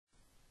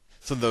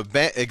So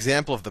the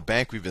example of the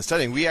bank we've been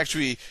studying, we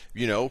actually,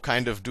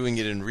 kind of doing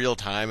it in real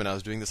time, and I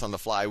was doing this on the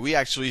fly. We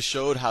actually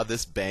showed how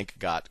this bank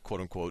got,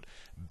 quote unquote,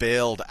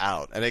 bailed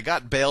out. And it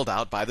got bailed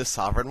out by the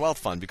sovereign wealth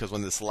fund because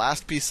when this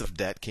last piece of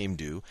debt came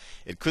due,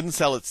 it couldn't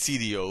sell its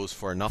CDOs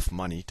for enough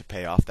money to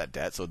pay off that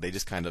debt, so they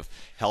just kind of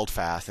held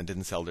fast and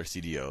didn't sell their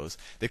CDOs.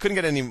 They couldn't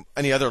get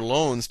any other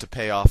loans to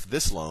pay off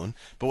this loan,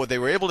 but what they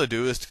were able to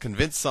do is to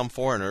convince some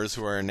foreigners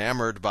who are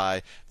enamored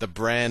by the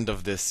brand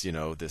of this,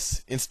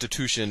 this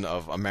institution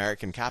of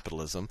American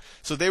capitalism,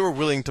 so they were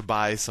willing to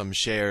buy some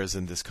shares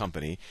in this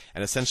company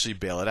and essentially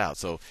bail it out.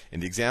 So in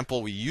the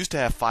example, we used to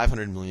have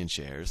 500 million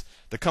shares.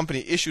 The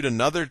company issued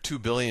another 2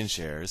 billion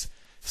shares,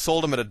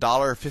 sold them at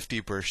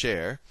 $1.50 per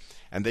share,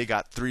 and they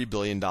got $3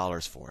 billion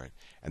for it.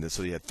 And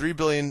so you had $3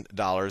 billion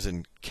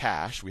in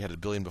cash. We had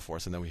 $1 billion before,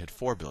 so then we had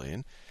 $4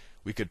 billion.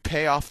 We could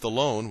pay off the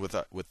loan with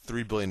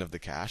 $3 billion of the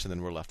cash, and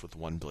then we're left with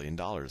 $1 billion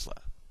left.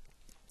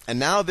 And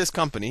now this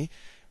company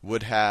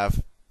would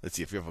have, let's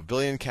see, if you have $1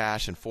 billion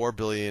cash and $4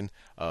 billion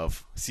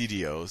of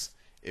CDOs,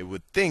 it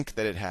would think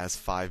that it has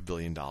 $5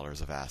 billion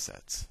of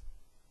assets.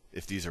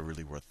 If these are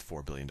really worth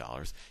 $4 billion.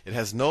 It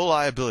has no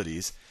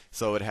liabilities,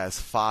 so it has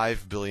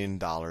 $5 billion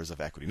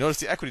of equity. Notice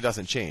the equity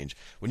doesn't change.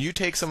 When you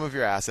take some of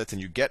your assets and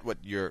you get what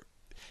you're,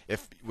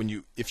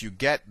 if you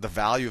get the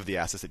value of the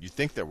assets that you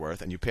think they're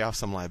worth and you pay off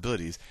some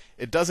liabilities,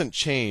 it doesn't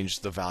change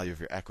the value of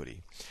your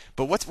equity.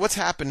 But what's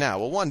happened now?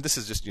 Well, one, this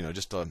is just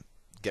just to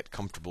get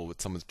comfortable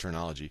with some of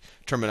the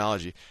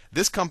terminology.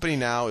 This company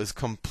now is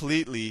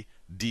completely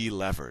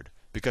de-levered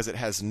because it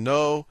has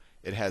no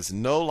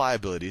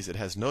liabilities, it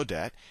has no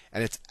debt,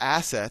 and its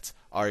assets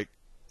are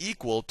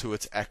equal to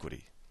its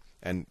equity.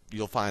 And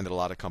you'll find that a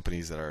lot of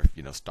companies that are,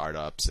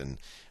 startups and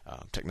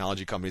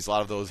technology companies, a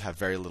lot of those have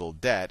very little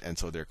debt, and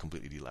so they're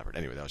completely delevered.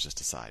 Anyway, that was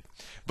just a side.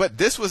 But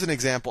this was an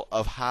example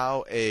of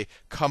how a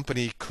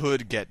company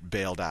could get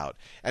bailed out.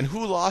 And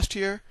who lost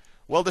here?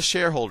 Well, the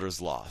shareholders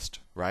lost,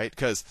 right?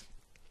 Because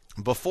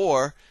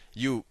before,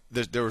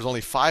 there was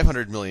only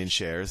 500 million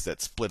shares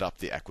that split up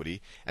the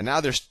equity, and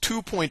now there's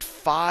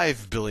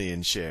 2.5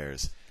 billion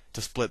shares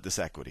to split this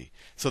equity.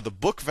 So the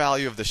book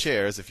value of the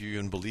shares, if you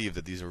even believe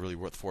that these are really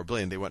worth $4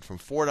 billion, they went from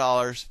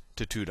 $4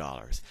 to $2.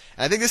 And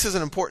I think this is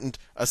an important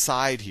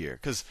aside here,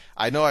 because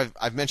I know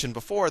I've mentioned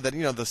before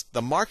that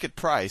the market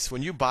price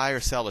when you buy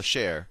or sell a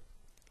share,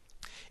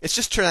 it's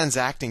just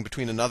transacting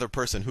between another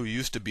person who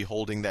used to be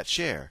holding that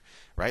share,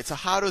 right? So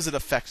how does it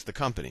affect the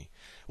company?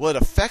 Well,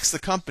 it affects the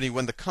company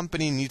when the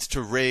company needs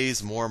to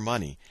raise more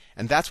money.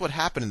 And that's what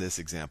happened in this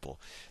example.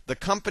 The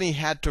company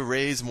had to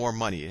raise more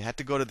money. It had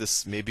to go to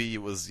this, maybe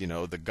it was,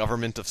 the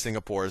government of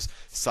Singapore's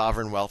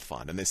sovereign wealth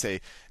fund. And they say,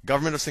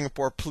 government of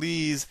Singapore,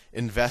 please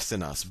invest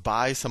in us.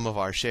 Buy some of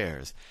our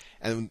shares.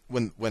 And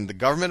when the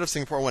government of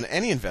Singapore, when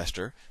any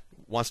investor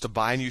wants to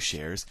buy new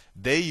shares,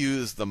 they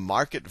use the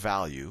market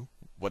value,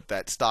 what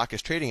that stock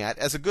is trading at,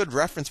 as a good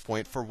reference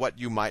point for what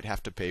you might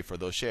have to pay for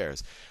those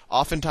shares.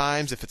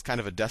 Oftentimes, if it's kind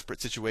of a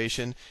desperate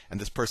situation and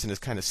this person is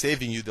kind of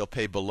saving you, they'll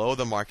pay below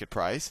the market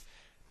price.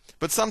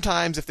 But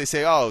sometimes if they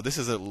say, oh, this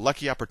is a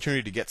lucky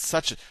opportunity to get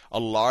such a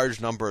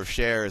large number of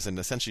shares and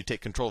essentially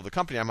take control of the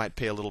company, I might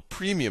pay a little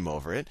premium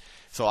over it.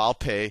 So I'll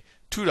pay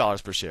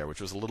 $2 per share,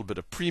 which was a little bit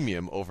of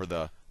premium over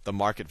the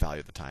market value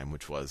at the time,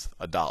 which was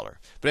 $1.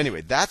 But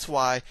anyway, that's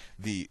why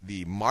the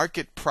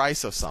market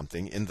price of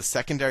something in the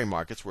secondary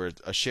markets, where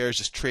a share is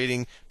just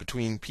trading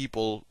between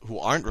people who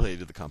aren't related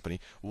to the company,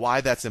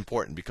 why that's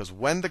important. Because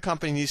when the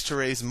company needs to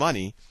raise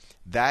money,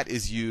 that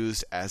is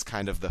used as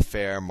kind of the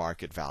fair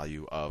market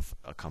value of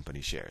a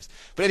company's shares.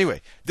 But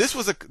anyway, this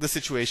was the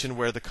situation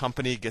where the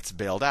company gets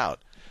bailed out.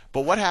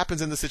 But what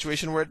happens in the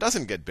situation where it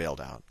doesn't get bailed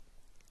out?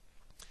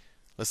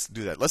 Let's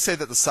do that. Let's say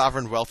that the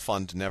sovereign wealth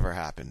fund never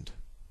happened.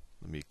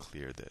 Let me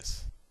clear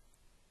this.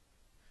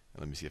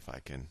 Let me see if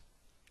I can.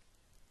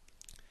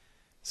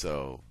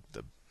 So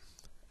the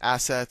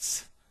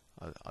assets,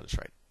 I'll just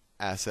write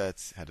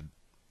assets, had $1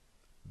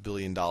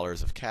 billion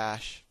of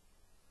cash,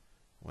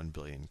 1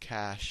 billion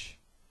cash,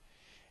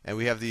 and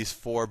we have these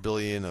 4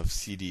 billion of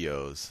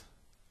CDOs.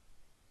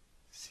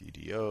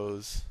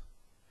 CDOs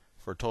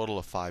for a total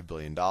of $5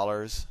 billion.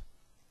 The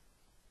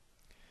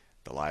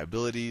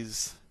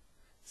liabilities,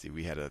 see,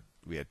 we had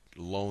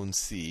loan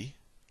C.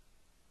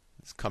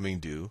 It's coming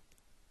due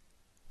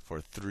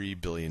for $3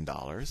 billion.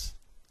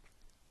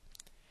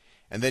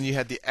 And then you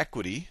had the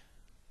equity,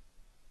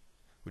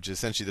 which is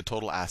essentially the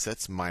total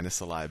assets minus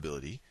the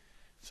liability.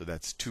 So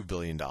that's $2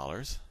 billion.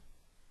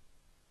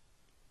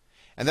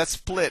 And that's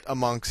split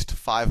amongst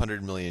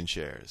 500 million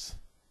shares.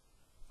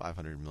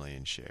 500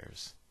 million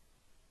shares.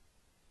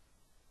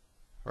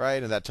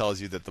 Right? And that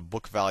tells you that the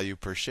book value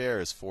per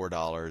share is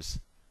 $4.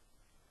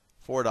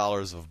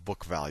 $4 of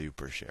book value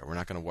per share. We're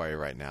not going to worry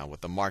right now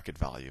what the market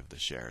value of the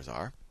shares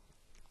are.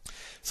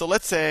 So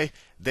let's say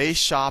they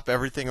shop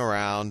everything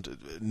around.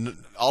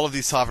 All of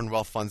these sovereign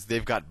wealth funds,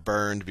 they've got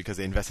burned because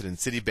they invested in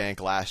Citibank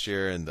last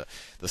year, and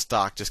the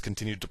stock just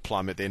continued to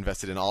plummet. They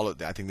invested in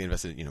I think they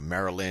invested in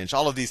Merrill Lynch.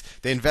 All of these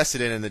they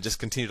invested in, and they just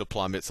continue to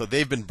plummet. So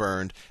they've been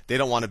burned. They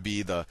don't want to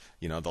be the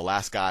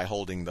last guy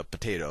holding the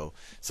potato.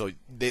 So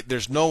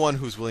there's no one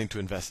who's willing to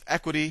invest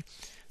equity.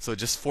 So it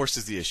just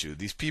forces the issue.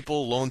 These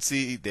people, Loan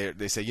C,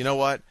 they say, you know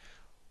what?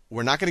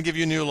 We're not going to give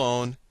you a new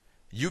loan.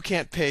 You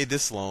can't pay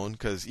this loan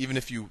because even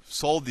if you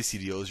sold these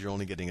CDOs, you're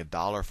only getting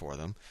 $1 for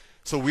them.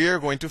 So we are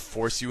going to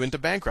force you into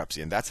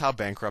bankruptcy, and that's how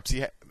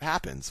bankruptcy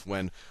happens.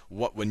 When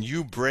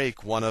you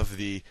break one of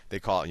they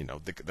call it,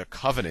 the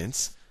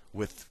covenants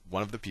with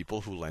one of the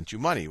people who lent you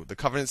money. The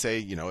covenants say,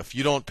 if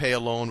you don't pay a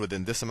loan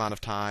within this amount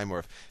of time, or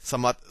if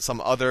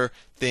some other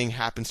thing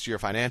happens to your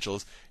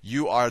financials,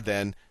 you are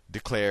then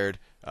declared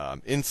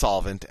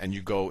insolvent, and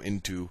you go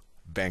into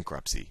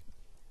bankruptcy.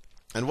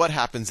 And what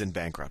happens in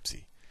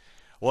bankruptcy?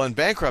 Well, in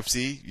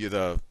bankruptcy,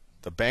 the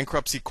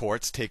bankruptcy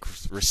courts take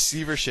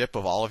receivership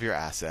of all of your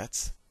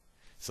assets.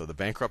 So the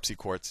bankruptcy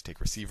courts take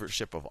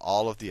receivership of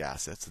all of the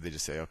assets. So they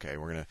just say, okay,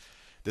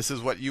 this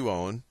is what you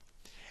own.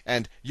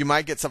 And you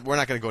might get we're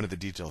not going to go into the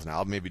details now.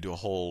 I'll maybe do a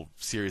whole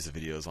series of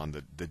videos on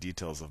the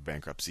details of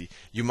bankruptcy.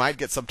 You might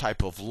get some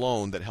type of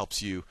loan that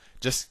helps you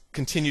just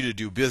continue to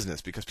do business,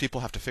 because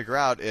people have to figure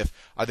out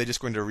are they just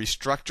going to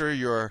restructure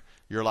your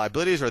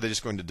liabilities, or are they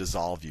just going to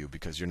dissolve you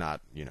because you're not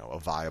a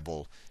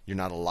viable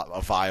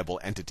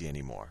entity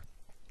anymore.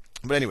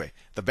 But anyway,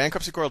 the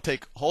bankruptcy court will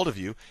take hold of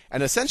you,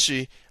 and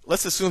essentially,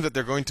 let's assume that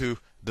they're going to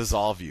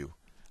dissolve you.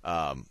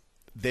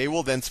 They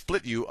will then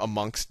split you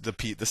amongst the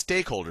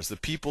stakeholders, the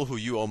people who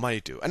you owe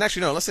money to. And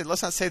actually, no, let's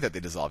not say that they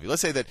dissolve you.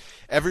 Let's say that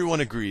everyone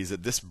agrees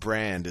that this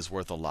brand is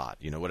worth a lot,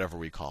 whatever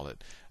we call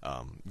it,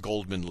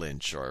 Goldman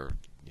Lynch or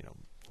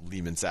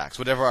Lehman Sachs,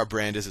 whatever our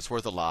brand is, it's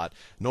worth a lot.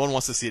 No one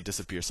wants to see it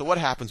disappear. So what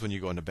happens when you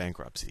go into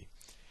bankruptcy?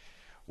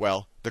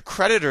 Well, the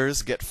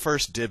creditors get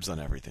first dibs on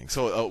everything.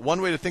 So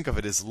one way to think of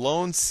it is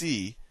Loan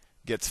C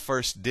gets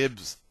first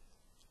dibs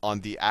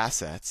on the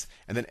assets,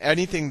 and then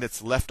anything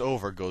that's left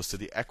over goes to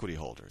the equity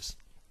holders.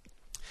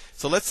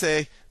 So let's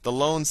say the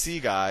Loan C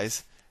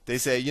guys, they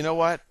say, you know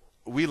what,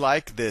 we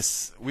like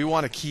this, we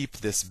want to keep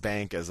this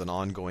bank as an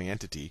ongoing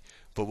entity,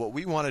 but what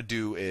we want to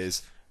do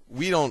is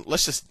we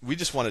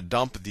just want to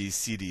dump these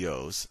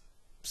CDOs.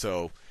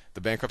 So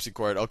the bankruptcy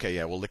court, okay,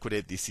 yeah, we'll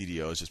liquidate these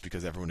CDOs just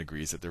because everyone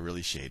agrees that they're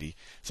really shady.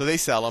 So they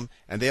sell them,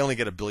 and they only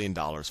get $1 billion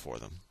for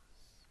them.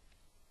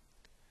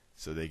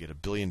 So they get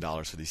 $1 billion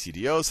for these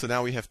CDOs. So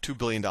now we have $2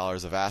 billion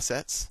of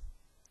assets.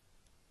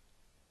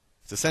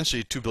 It's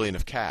essentially $2 billion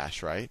of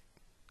cash, right?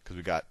 Because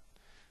we got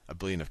 $1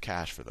 billion of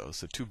cash for those.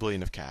 So $2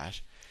 billion of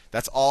cash.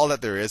 That's all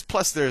that there is.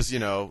 Plus there's,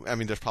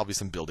 there's probably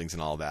some buildings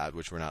and all that,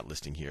 which we're not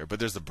listing here. But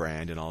there's the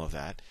brand and all of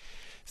that.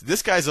 So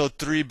this guy's owed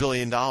 $3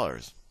 billion.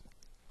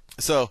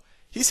 So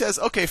he says,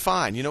 okay,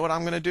 fine. You know what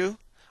I'm going to do?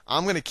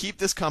 I'm going to keep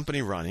this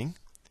company running.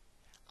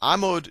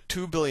 I'm owed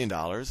 $2 billion.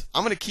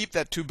 I'm going to keep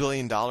that $2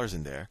 billion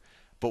in there.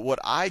 But what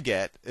I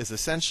get is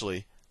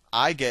essentially,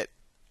 I get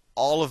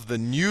all of the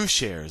new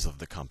shares of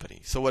the company.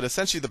 So what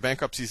essentially the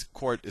bankruptcy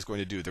court is going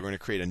to do, they're going to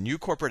create a new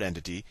corporate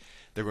entity.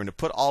 They're going to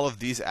put all of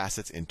these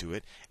assets into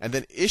it, and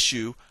then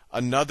issue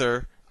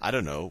another,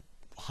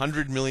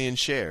 100 million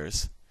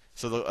shares.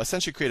 So they'll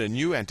essentially create a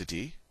new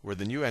entity, where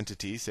the new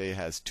entity, say,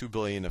 has $2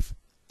 billion of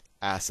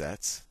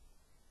assets,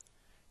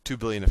 $2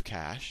 billion of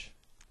cash,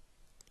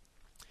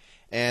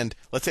 and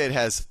let's say it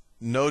has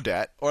no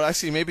debt, or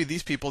actually maybe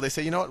these people, they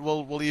say, you know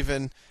what,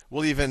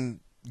 we'll even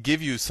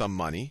give you some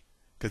money,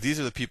 because these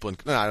are the people.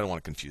 No, I don't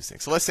want to confuse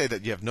things. So let's say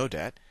that you have no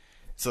debt,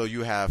 so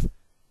you have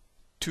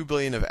 $2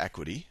 billion of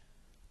equity,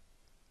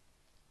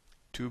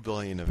 $2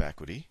 billion of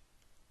equity,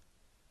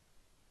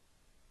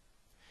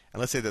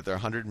 and let's say that there are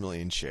 100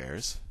 million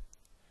shares,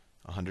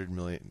 100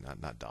 million,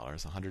 not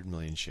dollars, 100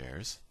 million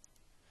shares.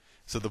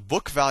 So the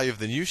book value of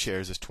the new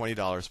shares is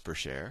 $20 per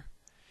share,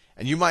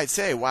 and you might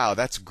say, wow,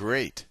 that's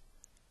great.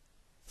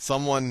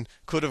 Someone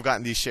could have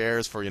gotten these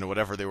shares for,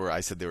 whatever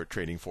I said they were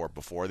trading for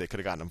before. They could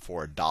have gotten them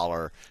for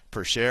 $1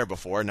 per share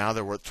before. Now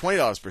they're worth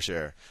 $20 per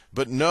share.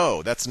 But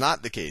no, that's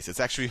not the case. It's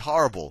actually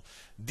horrible.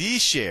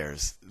 These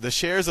shares, the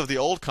shares of the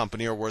old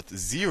company, are worth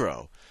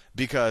zero,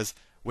 because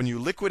when you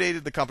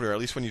liquidated the company, or at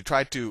least when you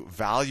tried to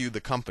value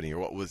the company,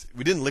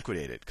 we didn't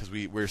liquidate it, because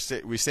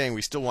we're saying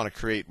we still want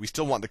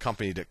the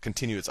company to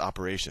continue its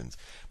operations.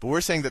 But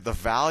we're saying that the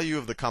value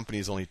of the company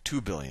is only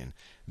 $2 billion.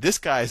 This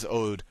guy's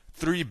owed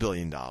 $3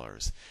 billion.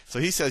 So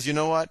he says, you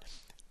know what?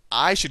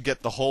 I should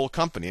get the whole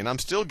company, and I'm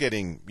still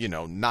getting,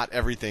 not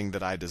everything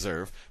that I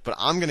deserve, but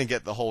I'm going to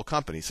get the whole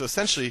company. So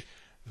essentially,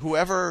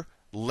 whoever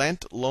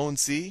lent Loan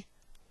C,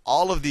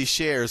 all of these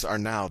shares are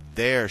now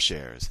their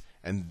shares,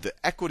 and the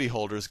equity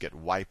holders get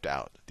wiped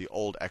out, the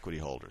old equity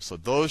holders. So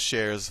those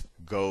shares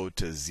go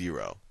to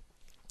zero.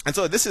 And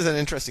so this is an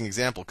interesting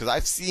example, because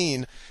I've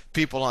seen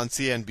people on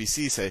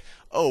CNBC say,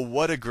 oh,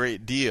 what a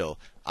great deal.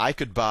 I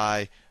could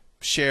buy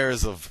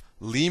shares of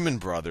Lehman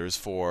Brothers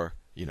for,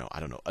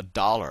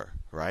 $1.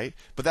 right?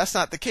 But that's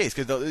not the case,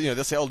 because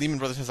they'll say, "Oh, Lehman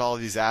Brothers has all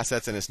of these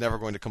assets and it's never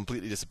going to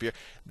completely disappear."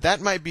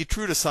 That might be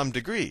true to some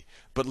degree,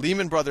 but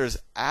Lehman Brothers'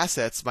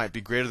 assets might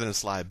be greater than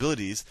its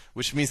liabilities,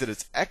 which means that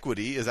its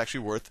equity is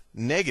actually worth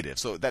negative.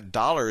 So that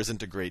dollar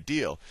isn't a great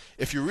deal.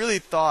 If you really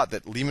thought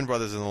that Lehman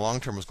Brothers in the long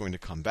term was going to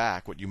come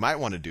back, what you might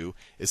want to do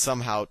is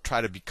somehow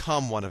try to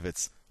become one of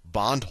its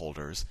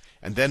bondholders,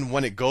 and then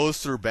when it goes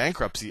through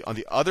bankruptcy, on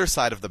the other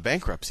side of the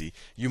bankruptcy,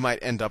 you might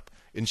end up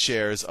in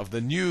shares of the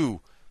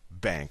new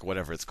bank,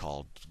 whatever it's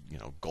called,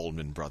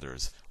 Goldman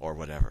Brothers or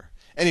whatever.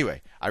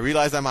 Anyway, I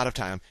realize I'm out of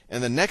time.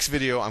 In the next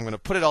video, I'm going to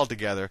put it all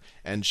together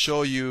and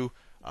show you,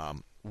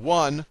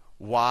 one,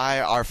 why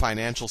our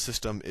financial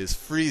system is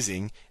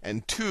freezing,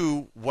 and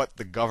two, what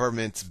the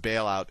government's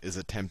bailout is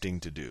attempting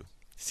to do.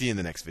 See you in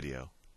the next video.